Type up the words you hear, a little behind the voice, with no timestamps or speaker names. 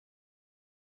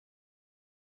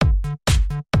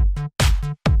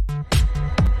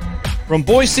From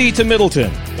Boise to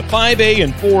Middleton, the 5A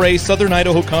and 4A Southern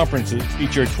Idaho Conferences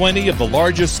feature 20 of the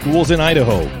largest schools in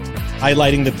Idaho.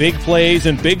 Highlighting the big plays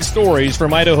and big stories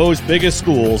from Idaho's biggest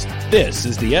schools, this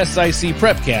is the SIC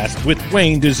Prepcast with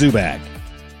Wayne DeZubak.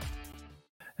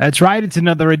 That's right. It's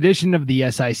another edition of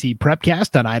the SIC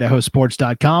Prepcast on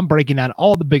idahosports.com, breaking down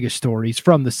all the biggest stories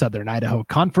from the Southern Idaho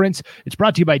Conference. It's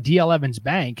brought to you by DL Evans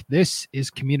Bank. This is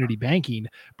Community Banking.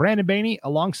 Brandon Baney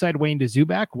alongside Wayne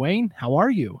DeZubak. Wayne, how are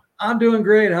you? I'm doing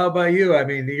great. How about you? I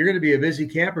mean, you're going to be a busy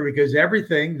camper because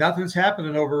nothing's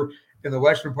happening over in the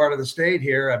western part of the state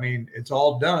here. I mean, it's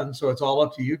all done, so it's all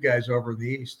up to you guys over in the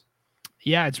east.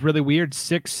 Yeah, it's really weird.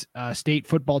 6 state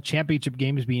football championship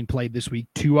games being played this week,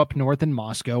 2 up north in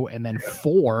Moscow, and then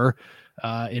 4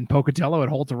 in Pocatello at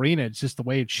Holt Arena. It's just the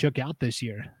way it shook out this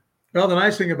year. Well, the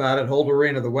nice thing about it, Holt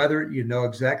Arena, the weather, you know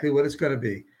exactly what it's going to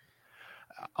be.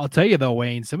 I'll tell you though,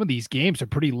 Wayne, some of these games are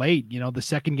pretty late. You know, the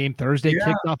second game Thursday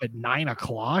kicked off at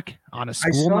 9:00 on a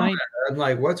school night. I'm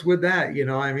like, what's with that? You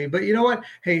know, I mean, but you know what?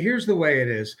 Hey, here's the way it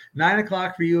is.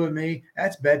 9:00 for you and me,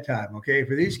 that's bedtime. Okay.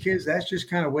 For these kids, that's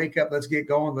just kind of wake up. Let's get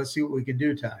going. Let's see what we can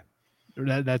do time.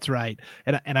 That's right.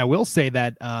 And I will say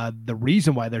that the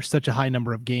reason why there's such a high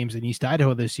number of games in East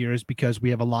Idaho this year is because we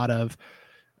have a lot of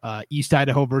East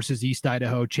Idaho versus East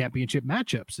Idaho championship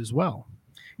matchups as well.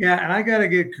 Yeah, and I got to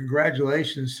give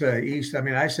congratulations to East. I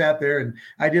mean, I sat there and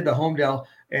I did the Homedale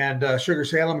and Sugar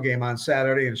Salem game on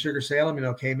Saturday, and Sugar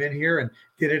Salem, came in here and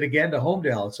did it again to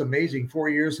Homedale. It's amazing. 4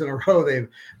 years in a row,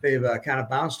 they've kind of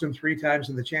bounced them 3 times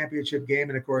in the championship game,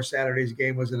 and of course, Saturday's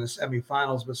game was in the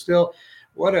semifinals. But still,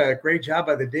 what a great job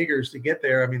by the Diggers to get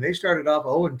there. I mean, they started off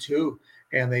 0-2,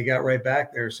 and they got right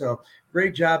back there. So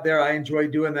great job there. I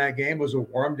enjoyed doing that game. It was a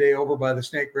warm day over by the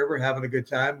Snake River, having a good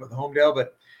time with Homedale,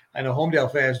 but I know Homedale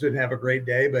fans didn't have a great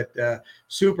day, but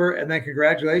super. And then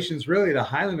congratulations really to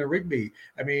Highland and Rigby.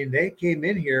 I mean, they came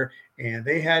in here and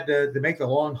they had to make the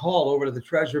long haul over to the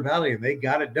Treasure Valley, and they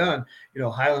got it done.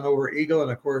 Highland over Eagle,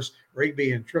 and of course,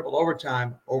 Rigby in triple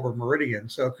overtime over Meridian.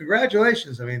 So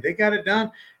congratulations. I mean, they got it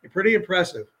done. Pretty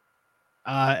impressive.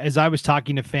 As I was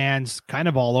talking to fans kind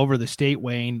of all over the state,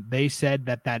 Wayne, they said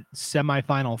that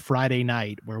semifinal Friday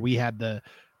night where we had the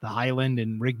Highland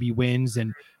and Rigby wins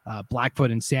and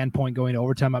Blackfoot and Sandpoint going to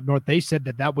overtime up north, they said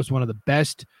that was one of the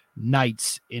best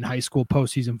nights in high school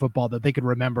postseason football that they could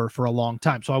remember for a long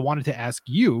time. So I wanted to ask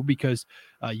you, because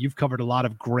you've covered a lot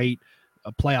of great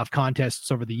playoff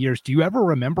contests over the years. Do you ever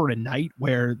remember a night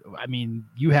where,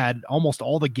 you had almost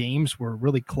all the games were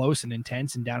really close and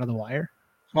intense and down to the wire?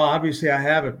 Well, obviously I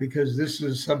haven't, because this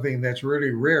is something that's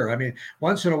really rare. I mean,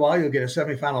 once in a while you'll get a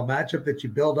semifinal matchup that you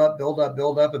build up,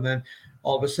 and then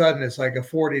all of a sudden it's like a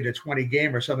 40-20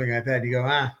 game or something like that. You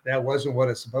go, that wasn't what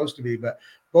it's supposed to be. But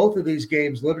both of these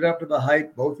games lived up to the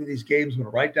hype. Both of these games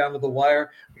went right down to the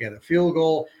wire. We had a field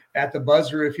goal at the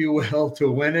buzzer, if you will, to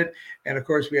win it. And of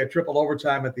course, we had triple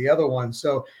overtime at the other one.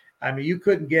 So, you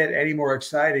couldn't get any more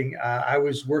exciting. I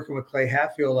was working with Clay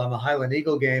Hatfield on the Highland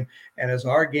Eagle game, and as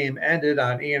our game ended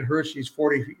on Ian Hershey's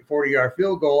 40-yard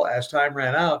field goal, as time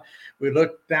ran out, we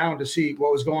looked down to see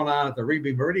what was going on at the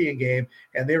Rigby Meridian game,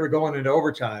 and they were going into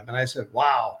overtime. And I said,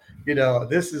 wow,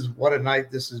 this is what a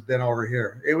night this has been over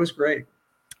here. It was great.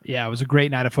 Yeah, it was a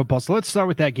great night of football. So let's start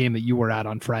with that game that you were at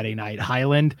on Friday night.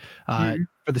 Highland,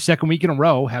 for the second week in a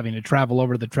row, having to travel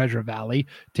over to the Treasure Valley,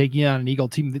 taking on an Eagle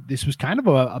team. This was kind of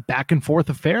a back and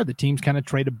forth affair. The teams kind of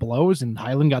traded blows, and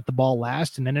Highland got the ball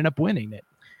last and ended up winning it.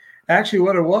 Actually,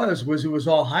 what it was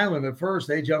all Highland at first.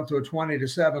 They jumped to a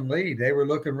 20-7 lead. They were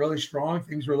looking really strong.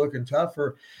 Things were looking tough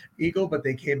for Eagle, but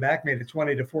they came back, made it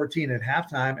 20-14 at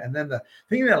halftime. And then the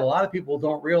thing that a lot of people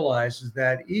don't realize is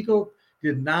that Eagle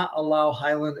did not allow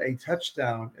Highland a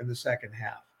touchdown in the second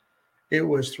half. It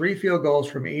was 3 field goals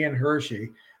from Ian Hershey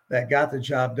that got the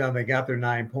job done. They got their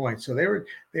 9 points. So they were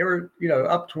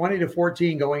up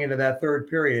 20-14 going into that third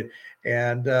period.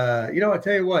 And I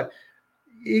tell you what,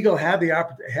 Eagle had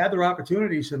their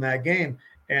opportunities in that game,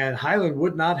 and Highland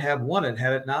would not have won it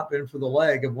had it not been for the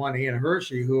leg of one Ian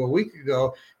Hershey, who a week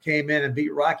ago came in and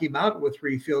beat Rocky Mountain with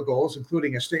 3 field goals,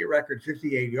 including a state record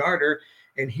 58-yarder.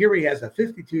 And here he has a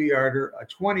 52-yarder, a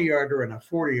 20-yarder, and a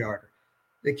 40-yarder.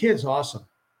 The kid's awesome.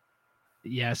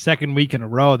 Yeah, second week in a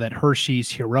row that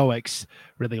Hershey's heroics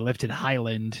really lifted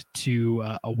Highland to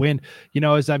a win.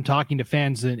 As I'm talking to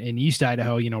fans in East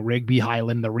Idaho, Rigby,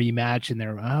 Highland, the rematch, and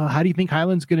they're, how do you think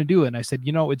Highland's going to do it? And I said,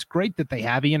 it's great that they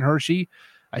have Ian Hershey.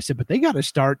 I said, but they got to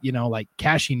start, like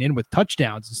cashing in with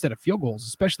touchdowns instead of field goals,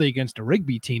 especially against a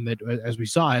Rigby team that, as we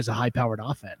saw, has a high-powered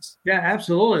offense. Yeah,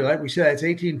 absolutely. Like we said, it's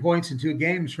 18 points in 2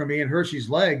 games from Ian Hershey's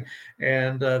leg,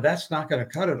 and that's not going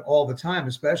to cut it all the time,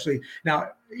 especially now.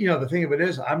 The thing of it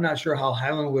is, I'm not sure how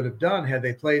Highland would have done had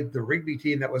they played the Rigby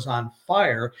team that was on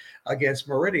fire against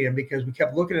Meridian, because we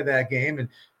kept looking at that game and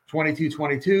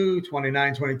 22-22,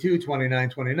 29-22,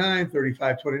 29-29,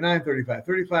 35-29,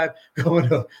 35-35, going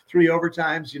to 3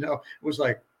 overtimes. It was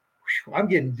like, whew, I'm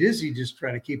getting dizzy just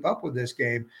trying to keep up with this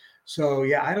game. So,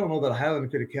 yeah, I don't know that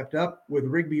Highland could have kept up with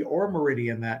Rigby or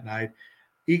Meridian that night.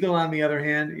 Eagle, on the other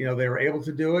hand, they were able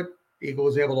to do it. Eagle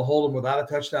was able to hold them without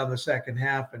a touchdown in the second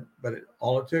half. But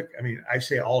all it took, I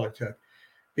say all it took,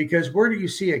 because where do you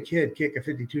see a kid kick a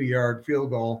 52-yard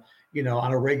field goal,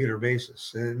 on a regular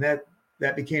basis? And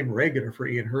that became regular for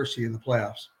Ian Hersey in the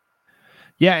playoffs.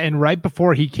 Yeah, and right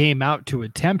before he came out to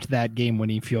attempt that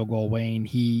game-winning field goal, Wayne,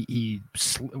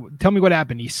 tell me what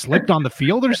happened. He slipped on the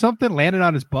field or something, landed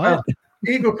on his butt?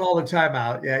 Eagle called a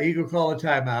timeout. Yeah, Eagle called a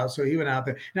timeout, so he went out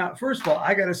there. Now, first of all,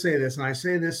 I got to say this, and I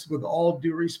say this with all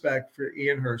due respect for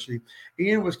Ian Hershey.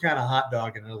 Ian was kind of hot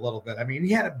dogging it a little bit.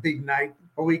 He had a big night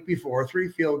a week before, 3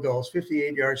 field goals,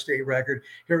 58-yard state record.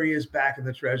 Here he is back in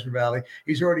the Treasure Valley.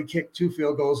 He's already kicked 2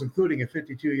 field goals, including a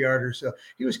 52-yarder. So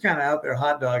he was kind of out there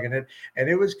hot dogging it, and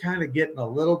it was kind of getting a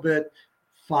little bit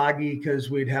foggy because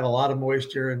we'd had a lot of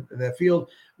moisture, and the field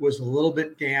was a little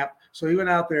bit damp. So he went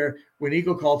out there. When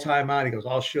Eagle called timeout, he goes,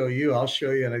 I'll show you.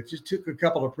 And I just took a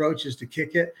couple of approaches to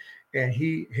kick it, and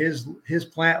his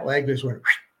plant leg just went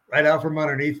right out from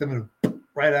underneath him and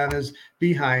right on his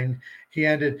behind. He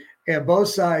ended, and both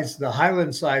sides, the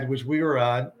Highland side, which we were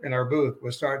on in our booth,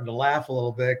 was starting to laugh a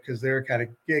little bit because they were kind of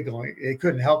giggling. They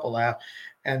couldn't help but laugh.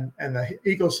 And the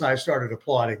Eagle side started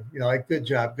applauding, like, good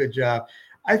job, good job.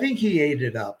 I think he ate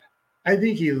it up. I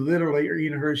think he literally,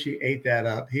 Ian Hershey, ate that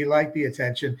up. He liked the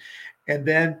attention. And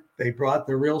then they brought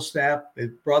the real snap, they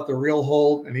brought the real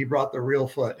hold, and he brought the real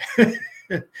foot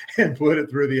and put it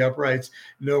through the uprights.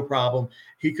 No problem.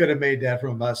 He could have made that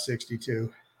from about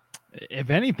 62. If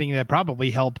anything, that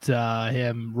probably helped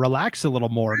him relax a little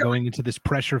more going into this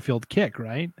pressure-filled kick,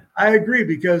 right? I agree,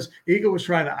 because Eagle was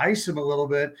trying to ice him a little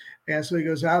bit. And so he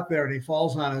goes out there and he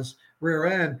falls on his rear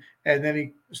end. And then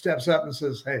he steps up and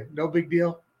says, hey, no big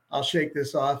deal. I'll shake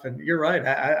this off. And you're right.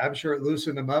 I'm sure it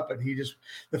loosened him up. And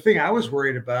the thing I was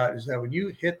worried about is that when you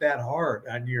hit that hard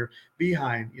on your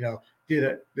behind,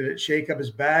 did it shake up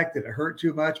his back? Did it hurt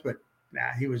too much? But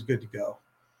nah, he was good to go.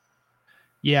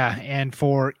 Yeah, and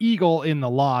for Eagle in the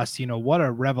loss, what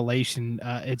a revelation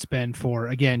it's been for,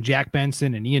 again, Jack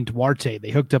Benson and Ian Duarte.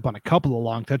 They hooked up on a couple of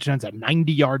long touchdowns, a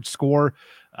 90-yard score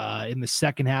in the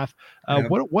second half.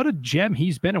 What a gem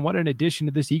he's been, and what an addition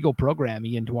to this Eagle program,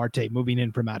 Ian Duarte, moving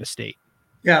in from out of state.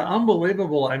 Yeah,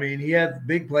 unbelievable. He had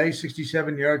big play,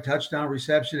 67-yard touchdown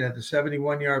reception at the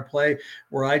 71-yard play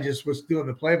where I just was doing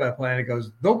the play-by-play, and it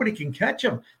goes, nobody can catch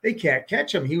him. They can't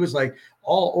catch him. He was like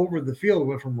all over the field,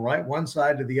 went from one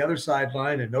side to the other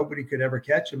sideline, and nobody could ever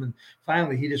catch him. And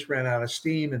finally, he just ran out of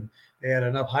steam, and they had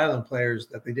enough Highland players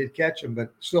that they did catch him,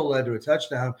 but still led to a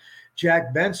touchdown.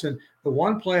 Jack Benson, the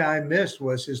one play I missed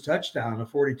was his touchdown of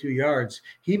 42 yards.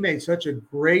 He made such a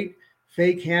great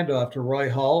fake handoff to Roy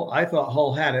Hull. I thought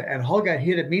Hull had it, and Hull got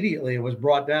hit immediately and was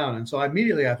brought down. And so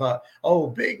immediately I thought, oh,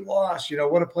 big loss,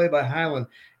 what a play by Highland.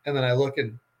 And then I look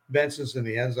and Benson's in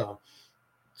the end zone.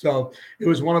 So it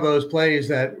was one of those plays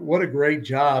that, what a great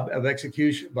job of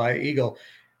execution by Eagle.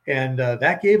 And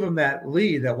that gave him that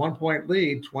lead, that 1-point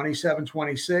lead,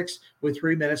 27-26 with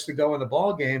 3 minutes to go in the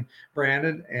ball game,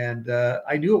 Brandon. And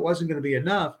I knew it wasn't going to be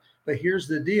enough, but here's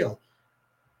the deal.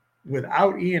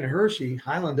 Without Ian Hershey,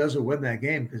 Highland doesn't win that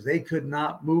game because they could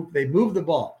not move. They moved the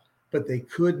ball, but they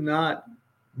could not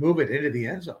move it into the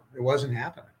end zone. It wasn't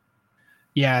happening.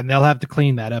 Yeah, and they'll have to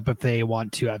clean that up if they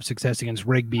want to have success against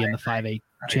Rigby in the 5A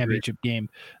championship game.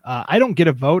 I don't get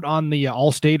a vote on the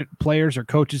all-state players or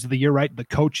coaches of the year, right? The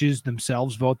coaches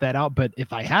themselves vote that out. But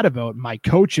if I had a vote, my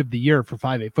coach of the year for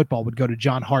 5A football would go to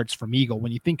John Hartz from Eagle.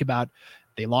 When you think about,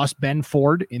 they lost Ben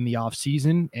Ford in the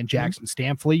offseason and Jackson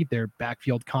Stamfley, their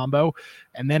backfield combo.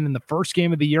 And then in the first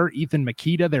game of the year, Ethan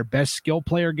Makita, their best skill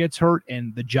player, gets hurt.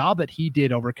 And the job that he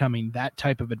did overcoming that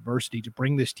type of adversity to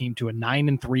bring this team to a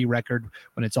 9-3 record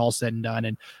when it's all said and done,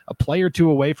 and a play or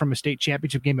two away from a state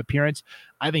championship game appearance,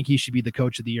 I think he should be the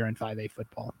coach of the year in 5A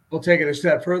football. We'll take it a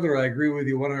step further. I agree with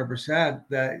you 100%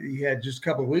 that he had just a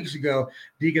couple of weeks ago,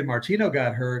 Deegan Martino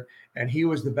got hurt, and he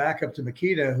was the backup to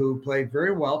Makita, who played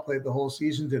very well, played the whole season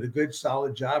season, did a good,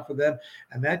 solid job for them.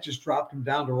 And that just dropped them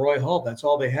down to Roy Hull. That's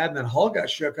all they had. And then Hull got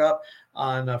shook up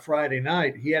on Friday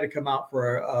night. He had to come out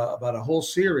for about a whole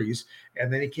series,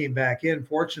 and then he came back in,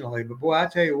 fortunately. But, boy, I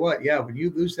tell you what, yeah, when you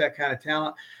lose that kind of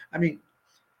talent, I mean,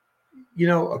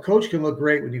 a coach can look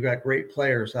great when you got great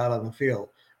players out on the field.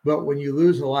 But when you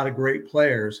lose a lot of great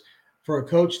players, for a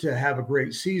coach to have a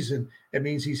great season, it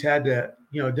means he's had to,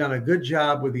 done a good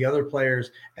job with the other players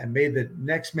and made the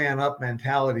next man up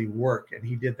mentality work. And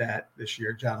he did that this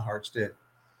year. John Hart's did.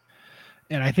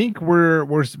 And I think we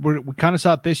kind of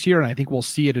saw it this year, and I think we'll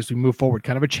see it as we move forward.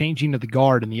 Kind of a changing of the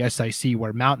guard in the SIC,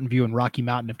 where Mountain View and Rocky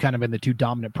Mountain have kind of been the two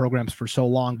dominant programs for so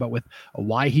long. But with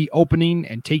Owyhee opening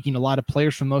and taking a lot of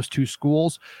players from those two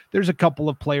schools, there's a couple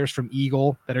of players from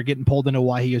Eagle that are getting pulled into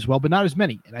Owyhee as well, but not as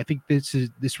many. And I think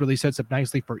this really sets up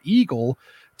nicely for Eagle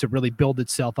to really build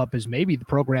itself up as maybe the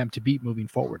program to beat moving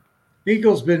forward.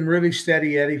 Eagle's been really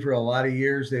steady Eddie for a lot of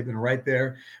years. They've been right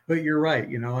there, but you're right.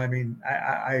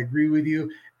 I agree with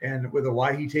you. And with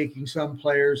Owyhee taking some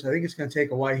players, I think it's going to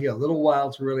take Owyhee a little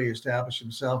while to really establish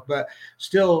himself, but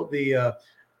still the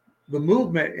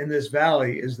movement in this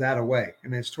valley is that away. I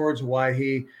mean, it's towards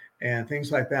Owyhee and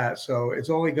things like that. So it's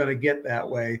only going to get that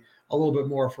way a little bit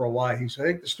more for Owyhee. So I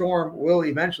think the Storm will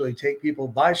eventually take people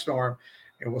by storm,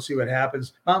 and we'll see what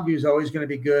happens. Mountain View is always going to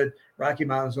be good. Rocky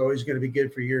Mountain is always going to be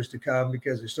good for years to come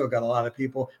because they still got a lot of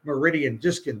people. Meridian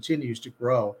just continues to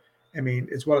grow. I mean,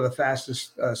 it's one of the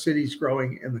fastest cities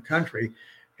growing in the country.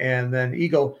 And then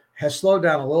Eagle has slowed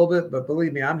down a little bit, but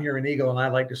believe me, I'm here in Eagle, and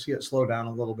I'd like to see it slow down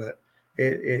a little bit.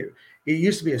 It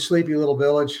used to be a sleepy little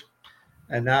village,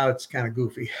 and now it's kind of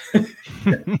goofy.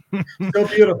 Still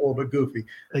beautiful, but goofy.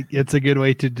 It's a good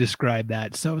way to describe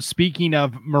that. So speaking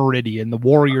of Meridian, the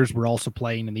Warriors were also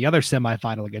playing in the other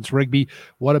semifinal against Rigby.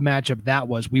 What a matchup that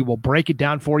was. We will break it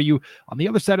down for you on the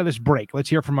other side of this break. Let's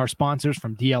hear from our sponsors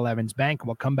from D.L. Evans Bank.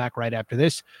 We'll come back right after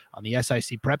this on the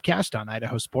SIC Prepcast on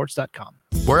idahosports.com.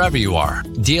 Wherever you are,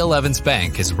 D.L. Evans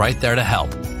Bank is right there to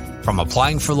help. From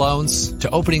applying for loans to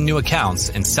opening new accounts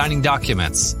and signing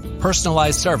documents,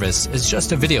 personalized service is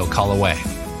just a video call away.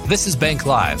 This is Bank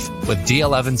Live with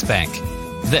D.L. Evans Bank.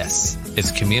 This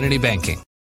is community banking.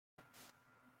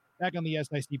 Back on the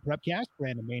SIC Prepcast,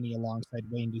 Brandon Maney alongside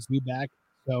Wayne Dzubak.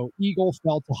 So Eagle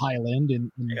fell to Highland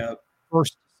in the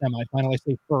first semifinal. I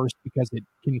say first because it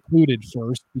concluded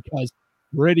first, because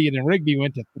Meridian and Rigby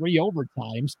went to 3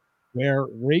 overtimes, where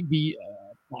Rigby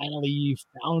finally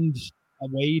found a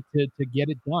way to get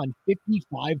it done.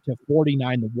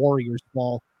 55-49, the Warriors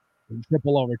fall in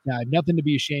triple overtime. Nothing to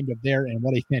be ashamed of there, and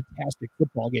what a fantastic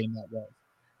football game that was.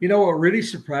 What really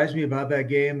surprised me about that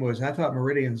game was I thought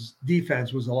Meridian's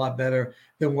defense was a lot better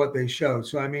than what they showed.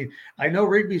 So, I mean, I know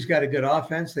Rigby's got a good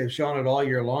offense. They've shown it all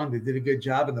year long. They did a good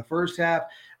job in the first half.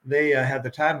 They had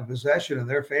the time of possession in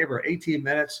their favor, 18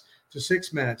 minutes to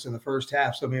 6 minutes in the first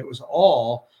half. So, I mean, it was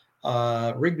all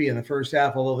Rigby in the first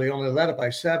half, although they only led it by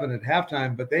 7 at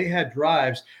halftime, but they had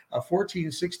drives of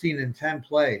 14, 16, and 10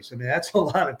 plays. I mean, that's a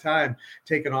lot of time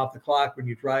taken off the clock when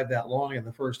you drive that long in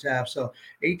the first half. So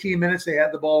 18 minutes, they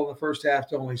had the ball in the first half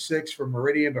to only 6 for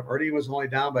Meridian, but Meridian was only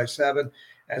down by 7.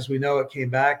 As we know, it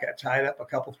came back, got tied up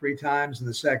 3 times in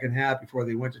the second half before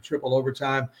they went to triple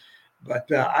overtime.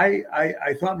 But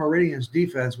I thought Meridian's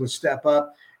defense would step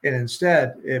up. And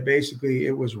instead,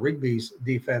 it was Rigby's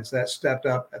defense that stepped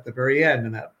up at the very end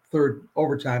in that third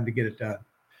overtime to get it done.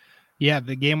 Yeah,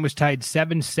 the game was tied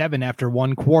 7-7 after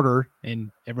one quarter,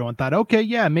 and everyone thought, okay,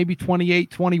 yeah, maybe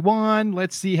 28-21.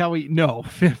 Let's see how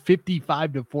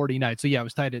 55-49. So, yeah, it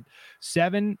was tied at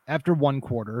 7 after one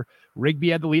quarter. Rigby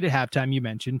had the lead at halftime, you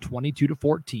mentioned,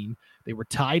 22-14. They were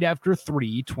tied after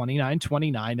 3,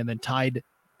 29-29, and then tied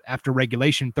after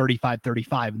regulation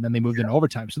 35-35, and then they moved into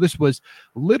overtime. So this was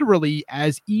literally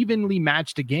as evenly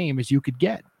matched a game as you could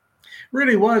get.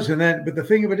 Really was. But the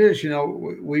thing of it is,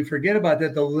 we forget about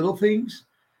that. The little things,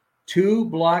 2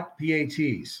 blocked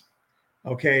PATs,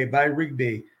 by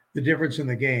Rigby, the difference in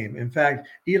the game. In fact,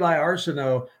 Eli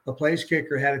Arsenault, the place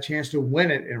kicker, had a chance to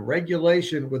win it in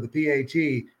regulation with the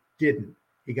PAT, didn't.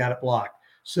 He got it blocked.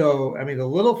 So, I mean, the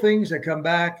little things that come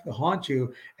back to haunt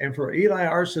you. And for Eli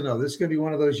Arsenault, this is going to be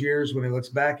one of those years when he looks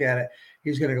back at it,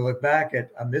 he's going to look back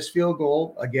at a missed field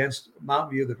goal against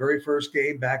Mountain View, the very first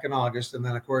game back in August. And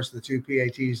then, of course, the 2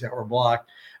 PATs that were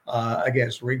blocked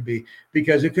against Rigby,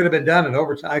 because it could have been done in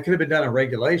overtime. It could have been done in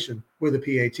regulation with a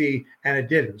PAT, and it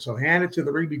didn't. So hand it to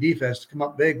the Rigby defense to come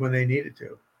up big when they needed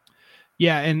to.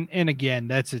 Yeah, and again,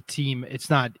 that's a team. It's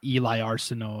not Eli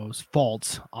Arsenault's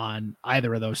fault on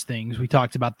either of those things. We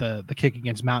talked about the kick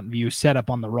against Mountain View set up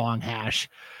on the wrong hash.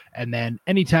 And then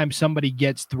anytime somebody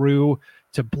gets through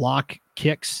to block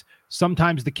kicks,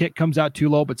 sometimes the kick comes out too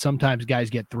low, but sometimes guys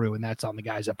get through, and that's on the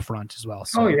guys up front as well.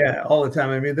 So. Oh yeah, all the time.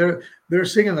 I mean, they're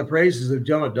singing the praises of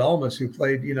Jonah Dalmas, who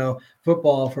played,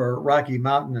 football for Rocky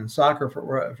Mountain and soccer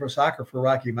for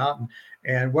Rocky Mountain.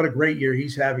 And what a great year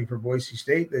he's having for Boise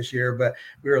State this year. But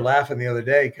we were laughing the other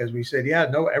day because we said,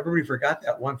 everybody forgot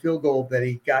that one field goal that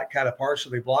he got kind of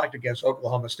partially blocked against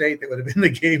Oklahoma State that would have been the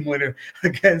game winner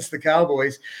against the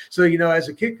Cowboys. So, as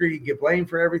a kicker, you get blamed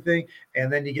for everything,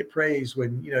 and then you get praised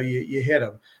when, you hit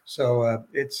them. So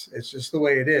it's just the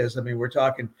way it is. I mean, we're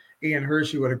talking Ian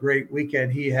Hershey, what a great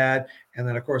weekend he had. And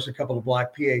then, of course, a couple of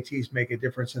block PATs make a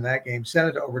difference in that game. Send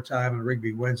it to overtime, and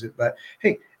Rigby wins it. But,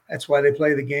 hey, that's why they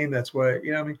play the game. That's why,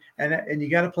 and you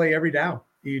got to play every down.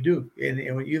 You do.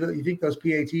 And when you think those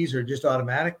PATs are just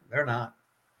automatic, they're not.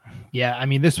 Yeah, I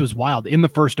mean, this was wild. In the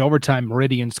first overtime,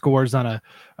 Meridian scores on a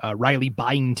Riley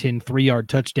Byington 3-yard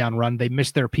touchdown run. They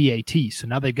missed their PAT, so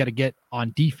now they've got to get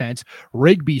on defense.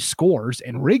 Rigby scores,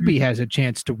 and Rigby has a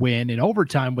chance to win in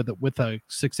overtime with a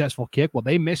successful kick. Well,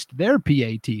 they missed their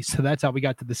PAT, so that's how we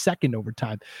got to the second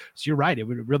overtime. So you're right. It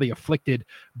really afflicted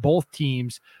both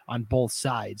teams on both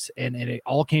sides, and it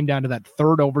all came down to that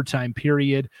third overtime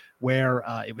period where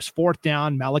it was fourth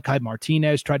down. Malachi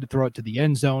Martinez tried to throw it to the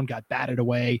end zone, got batted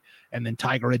away, and then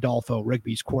Tiger Adolfo,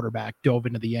 Rigby's quarterback, dove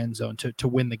into the end zone to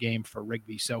win the game for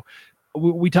Rigby. So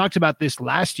we talked about this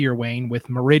last year, Wayne, with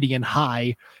Meridian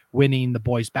High winning the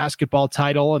boys basketball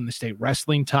title and the state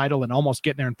wrestling title and almost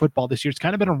getting there in football this year. It's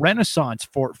kind of been a renaissance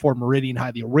for Meridian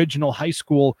High, the original high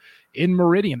school in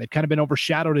Meridian. They've kind of been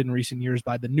overshadowed in recent years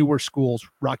by the newer schools,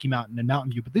 Rocky Mountain and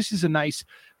Mountain View. But this is a nice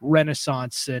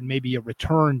renaissance and maybe a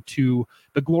return to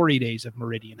the glory days of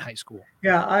Meridian High School.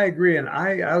 Yeah, I agree. And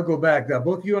I'll go back.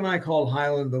 Both you and I called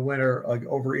Highland the winner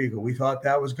over Eagle. We thought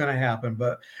that was going to happen,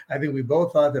 but I think we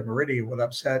both thought that Meridian would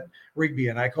upset Rigby,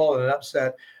 and I call it an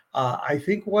upset. I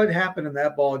think what happened in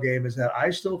that ball game is that I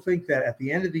still think that at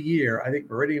the end of the year, I think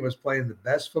Meridian was playing the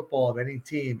best football of any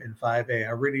team in 5A.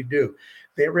 I really do.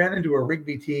 They ran into a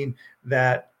Rigby team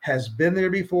that has been there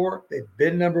before. They've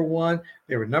been number one.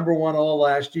 They were number one all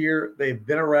last year. They've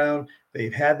been around.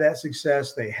 They've had that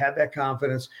success. They had that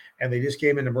confidence, and they just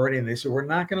came into Meridian. They said, we're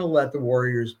not going to let the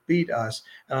Warriors beat us.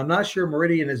 And I'm not sure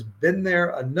Meridian has been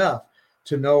there enough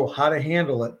to know how to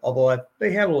handle it, although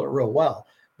they handle it real well.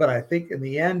 But I think in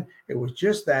the end, it was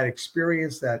just that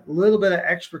experience, that little bit of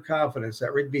extra confidence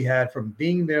that Rigby had from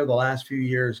being there the last few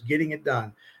years, getting it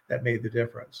done, that made the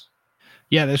difference.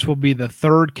 Yeah, this will be the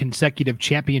third consecutive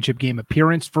championship game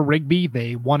appearance for Rigby.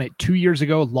 They won it 2 years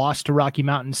ago, lost to Rocky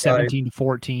Mountain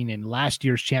 17-14 in last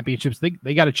year's championships.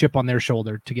 They got a chip on their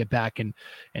shoulder to get back and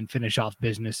finish off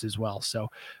business as well. So,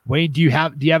 Wayne, do you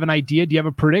have an idea? Do you have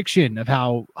a prediction of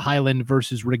how Highland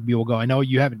versus Rigby will go? I know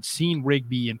you haven't seen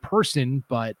Rigby in person,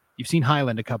 but you've seen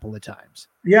Highland a couple of times.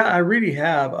 Yeah, I really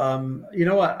have. You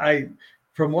know what?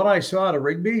 From what I saw at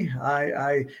Rigby,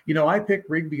 I picked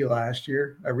Rigby last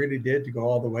year. I really did, to go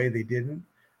all the way. They didn't,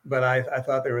 but I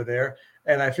thought they were there.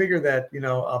 And I figured that,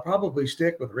 I'll probably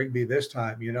stick with Rigby this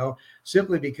time,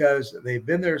 simply because they've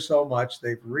been there so much.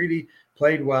 They've really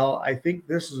played well. I think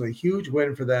this is a huge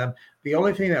win for them. The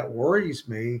only thing that worries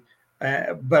me,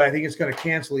 but I think it's going to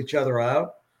cancel each other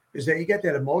out, is that you get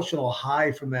that emotional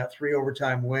high from that 3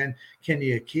 overtime win. Can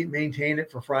you maintain it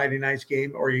for Friday night's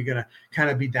game, or are you going to kind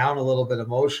of be down a little bit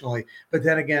emotionally? But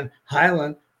then again,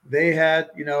 Highland, they had,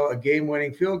 a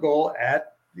game-winning field goal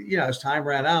at, as time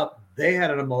ran out, they had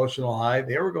an emotional high.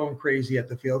 They were going crazy at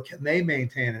the field. Can they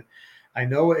maintain it? I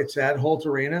know it's at Holt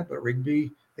Arena, but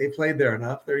Rigby, they played there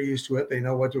enough. They're used to it. They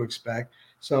know what to expect.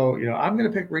 So, I'm going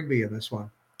to pick Rigby in this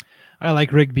one. I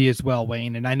like Rigby as well,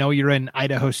 Wayne, and I know you're an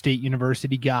Idaho State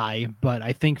University guy, but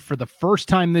I think for the first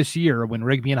time this year, when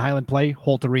Rigby and Highland play,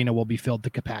 Holt Arena will be filled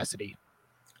to capacity.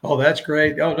 Oh, that's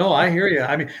great. Oh, no, I hear you.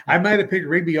 I mean, I might have picked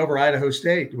Rigby over Idaho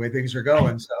State the way things are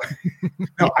going. So,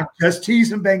 no, I'm just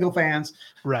teasing Bengal fans.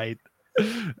 Right.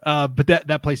 But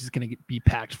that place is going to be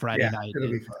packed Friday night.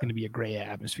 It's going to be a great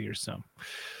atmosphere. So,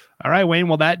 all right, Wayne.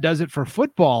 Well, that does it for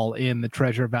football in the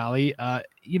Treasure Valley. I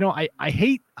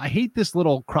hate this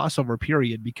little crossover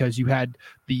period, because you had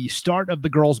the start of the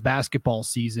girls' basketball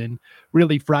season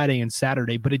really Friday and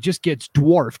Saturday, but it just gets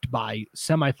dwarfed by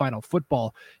semifinal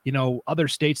football. Other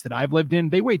states that I've lived in,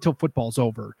 they wait till football's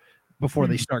over before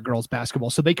they start girls'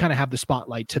 basketball, so they kind of have the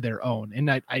spotlight to their own.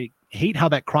 And I hate how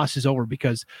that crosses over,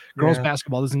 because girls'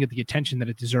 basketball doesn't get the attention that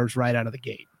it deserves right out of the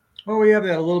gate. Well, we have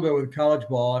that a little bit with college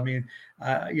ball. I mean,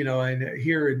 and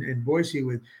here in Boise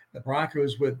with the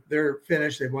Broncos, with their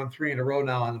finish, they've won 3 in a row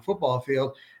now on the football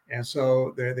field. And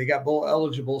so they got bowl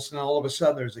eligible. So now all of a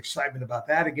sudden there's excitement about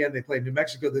that again. They play New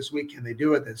Mexico this week. Can they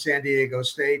do it? Then San Diego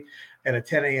State at a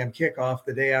 10 a.m. kickoff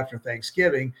the day after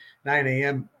Thanksgiving, 9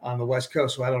 a.m. on the West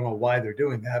Coast. So I don't know why they're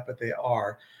doing that, but they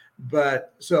are.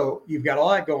 But so you've got all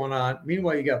that going on.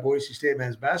 Meanwhile, you got Boise State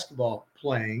men's basketball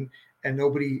playing, and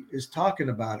nobody is talking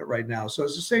about it right now. So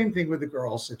it's the same thing with the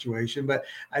girls situation. But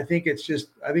I think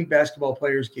I think basketball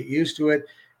players get used to it.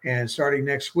 And starting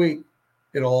next week,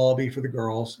 it'll all be for the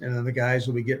girls, and then the guys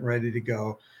will be getting ready to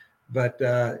go. But,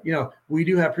 we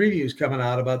do have previews coming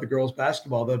out about the girls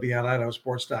basketball. They'll be on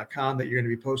idahosports.com that you're going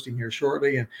to be posting here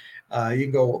shortly, and you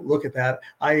can go look at that.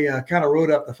 I kind of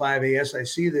wrote up the 5A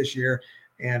SIC this year,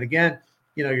 and again,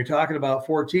 you're talking about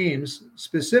 4 teams.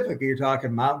 Specifically, you're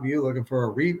talking Mountain View looking for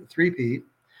a three-peat.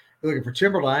 You're looking for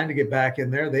Timberline to get back in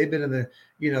there. They've been in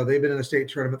the state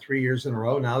tournament 3 years in a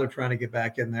row. Now they're trying to get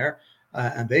back in there,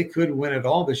 and they could win it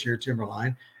all this year,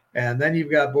 Timberline. And then you've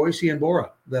got Boise and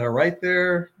Bora that are right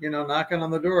there, knocking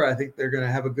on the door. I think they're going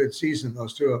to have a good season,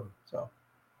 those two of them. So.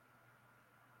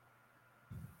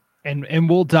 And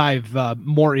we'll dive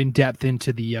more in depth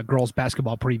into the girls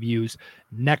basketball previews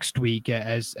next week.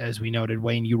 As we noted,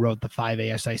 Wayne, you wrote the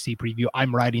 5A SIC preview.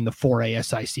 I'm writing the 4A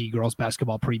SIC girls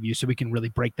basketball preview, so we can really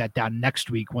break that down next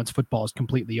week once football is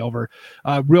completely over.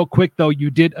 Real quick, though, you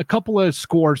did a couple of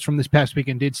scores from this past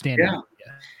weekend did stand out.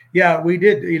 Yeah, we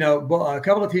did. A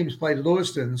couple of teams played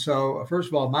Lewiston. So first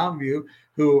of all, Mountain View,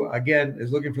 who again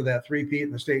is looking for that three-peat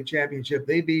in the state championship,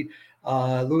 they beat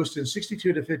Lewiston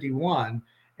 62-51.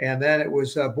 And then it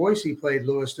was Boise played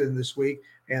Lewiston this week,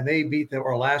 and they beat them,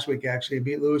 or last week actually,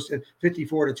 beat Lewiston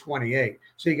 54-28.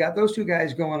 So you got those two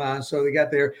guys going on. So they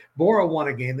got their Bora won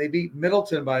a game. They beat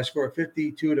Middleton by a score of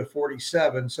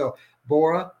 52-47. So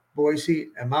Bora, Boise,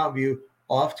 and Mountain View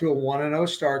off to a 1-0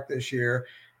 start this year.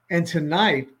 And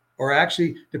tonight, or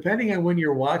actually, depending on when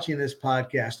you're watching this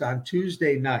podcast, on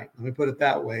Tuesday night, let me put it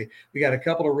that way, we got a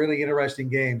couple of really interesting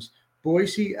games.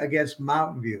 Boise against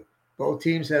Mountain View. Both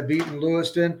teams have beaten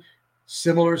Lewiston,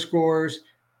 similar scores.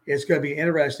 It's going to be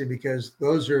interesting because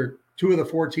those are two of the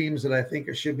 4 teams that I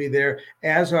think should be there,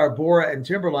 as are Bora and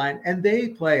Timberline, and they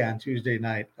play on Tuesday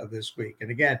night of this week.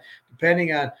 And again,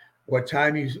 depending on what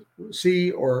time you see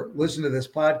or listen to this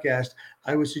podcast,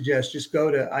 I would suggest just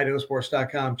go to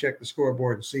idahosports.com, check the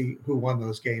scoreboard, and see who won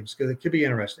those games, because it could be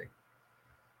interesting.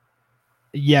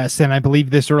 Yes, and I believe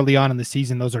this early on in the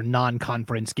season, those are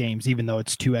non-conference games, even though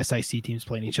it's 2 SIC teams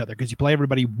playing each other, because you play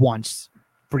everybody once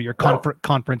for your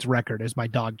conference record, as my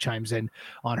dog chimes in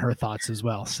on her thoughts as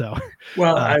well. So,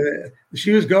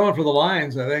 she was going for the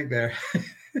Lions, I think, there.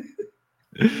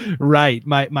 Right.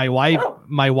 My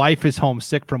wife is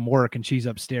homesick from work, and she's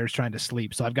upstairs trying to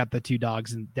sleep. So I've got the 2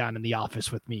 dogs down in the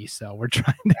office with me. So we're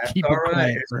trying to keep it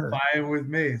quiet. It's fine with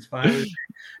me. It's fine with me.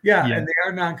 Yeah, and they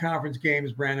are non-conference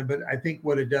games, Brandon, but I think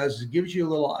what it does is it gives you a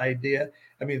little idea.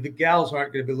 I mean, the gals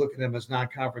aren't going to be looking at them as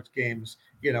non-conference games,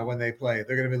 when they play.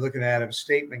 They're going to be looking at them as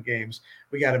statement games.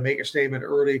 We got to make a statement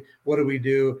early. What do we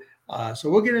do? So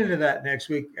we'll get into that next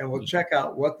week, and we'll check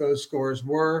out what those scores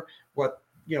were, what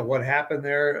happened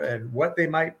there, and what they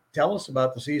might tell us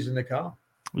about the season to come.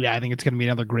 Yeah, I think it's going to be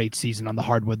another great season on the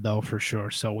hardwood, though, for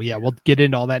sure. So, yeah, we'll get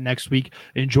into all that next week.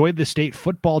 Enjoy the state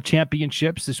football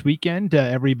championships this weekend,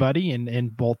 everybody, in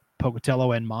both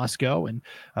Pocatello and Moscow. And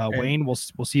Wayne, we'll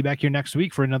see you back here next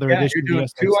week for another edition. You're doing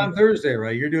 2 on Thursday,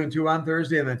 right? You're doing 2 on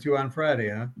Thursday and then 2 on Friday,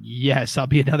 huh? Yes, I'll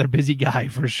be another busy guy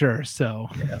for sure. So,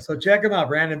 so check him out,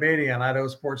 Brandon Beatty on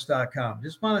idahosports.com.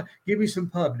 Just want to give you some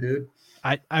pub, dude.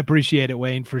 I appreciate it,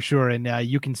 Wayne, for sure. And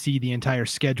you can see the entire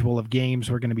schedule of games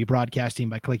we're going to be broadcasting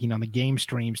by clicking on the Game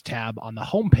Streams tab on the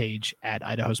homepage at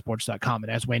idahosports.com.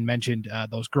 And as Wayne mentioned,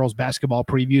 those girls basketball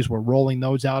previews, we're rolling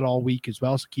those out all week as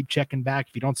well. So keep checking back.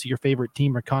 If you don't see your favorite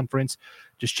team or conference,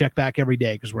 just check back every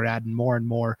day, because we're adding more and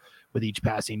more with each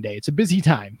passing day. It's a busy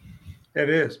time.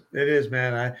 It is,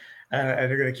 man. And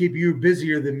they're going to keep you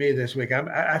busier than me this week.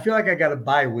 I feel like I got a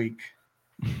bye week.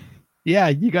 Yeah,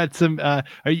 you got some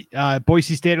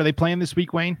Boise State. Are they playing this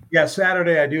week, Wayne? Yeah,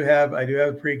 Saturday I do have a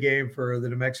pregame for the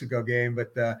New Mexico game,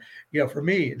 but for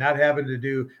me, not having to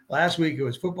do last week, it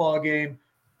was football game,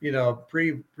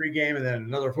 pregame, and then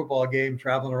another football game,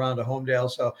 traveling around to Homedale.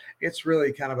 So it's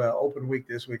really kind of an open week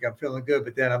this week. I'm feeling good,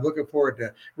 but then I'm looking forward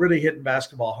to really hitting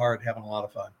basketball hard, having a lot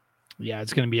of fun. Yeah,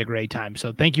 it's going to be a great time.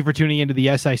 So thank you for tuning into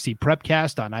the SIC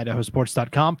Prepcast on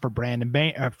idahosports.com. For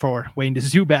Wayne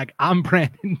DeZubak, I'm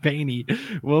Brandon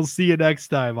Baney. We'll see you next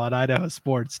time on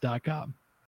idahosports.com.